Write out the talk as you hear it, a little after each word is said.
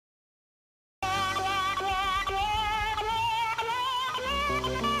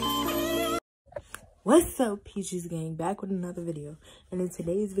What's up, Peaches Gang? Back with another video. And in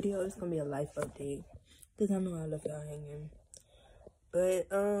today's video, it's gonna be a life update, because I know I left y'all hanging. But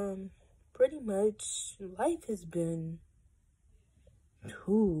pretty much life has been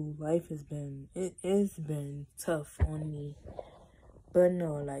it has been tough on me. But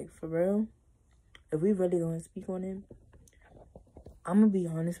no, like, for real, if we really gonna speak on it, I'm gonna be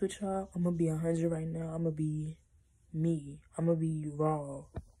honest with y'all. I'm gonna be 100 right now. I'm gonna be me. I'm gonna be raw.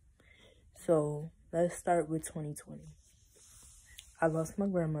 So let's start with 2020. I lost my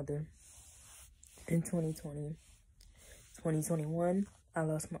grandmother in 2020. 2021, I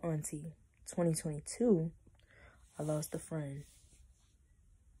lost my auntie. 2022, I lost a friend.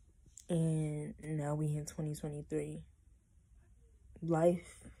 And now we in 2023.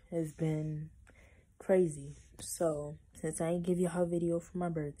 Life has been crazy. So since I ain't give y'all a video for my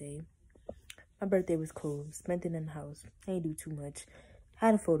birthday was cool. Spent it in the house. I ain't do too much.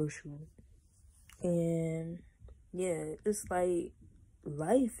 Had a photo shoot. And yeah, it's like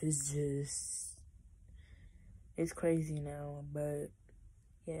life is just, it's crazy now. But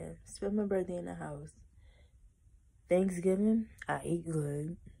yeah, spent my birthday in the house. Thanksgiving, I ate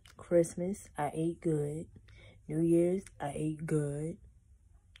good. Christmas, I ate good. New Year's, I ate good.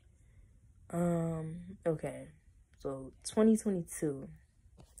 Okay, so 2022,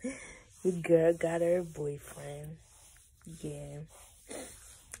 the girl got her boyfriend. Yeah,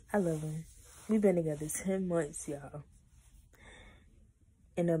 I love him. We've been together 10 months, y'all.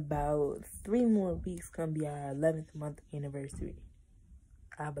 In about 3 more weeks, gonna be our 11th month anniversary,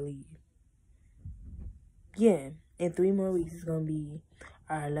 I believe. Yeah, in 3 more weeks, it's gonna be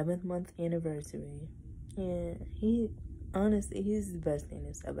our 11th month anniversary. And honestly, he's the best thing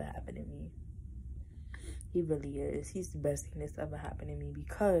that's ever happened to me. He really is. He's the best thing that's ever happened to me,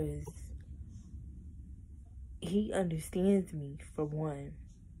 because he understands me, for one.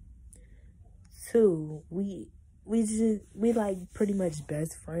 2, we like pretty much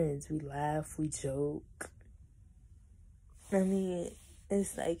best friends. We laugh, we joke. I mean,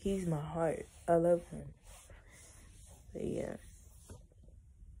 it's like he's my heart. I love him. But yeah,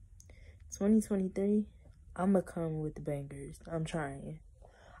 2023, I'ma come with the bangers. I'm trying.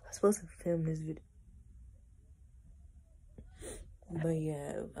 I'm supposed to film this video. But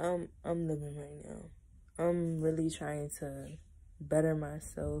yeah, I'm living right now. I'm really trying to better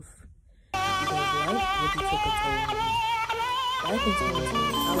myself, because life really took a toll on me. Back in 2020,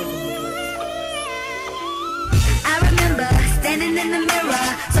 I was in the worst. I remember standing in the mirror,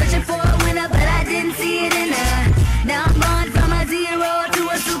 searching for a winner, but I didn't see it in her. Now I'm gone from a 0 to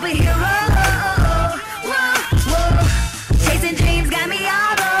a superhero. Whoa, whoa. Chasing dreams got me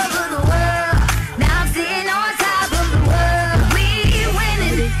all over the world. Now I'm sitting on top of the world. We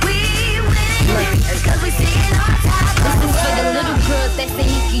winning, cause we sitting on top of the world. This is for the little girls that say,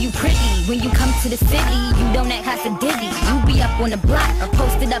 Nikki, you pretty. When you come to the city, you don't act hot a ditty. You be up on the block,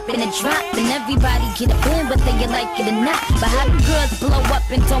 posted up in a drop, and everybody get up in, but they like it or not. But how do girls blow up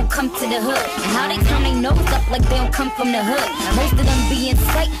and don't come to the hood? And how they turn their nose up like they don't come from the hood? Most of them be in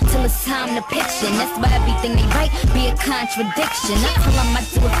sight till it's time to pitch, and that's why everything they write be a contradiction. I tell them I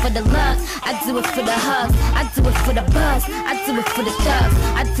do it for the love, I do it for the hugs, I do it for the buzz, I do it for the thugs,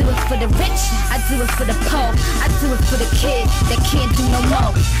 I do it for the rich, I do it for the poor, I do it for the kids that can't do no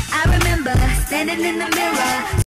more. I remember standing in the mirror.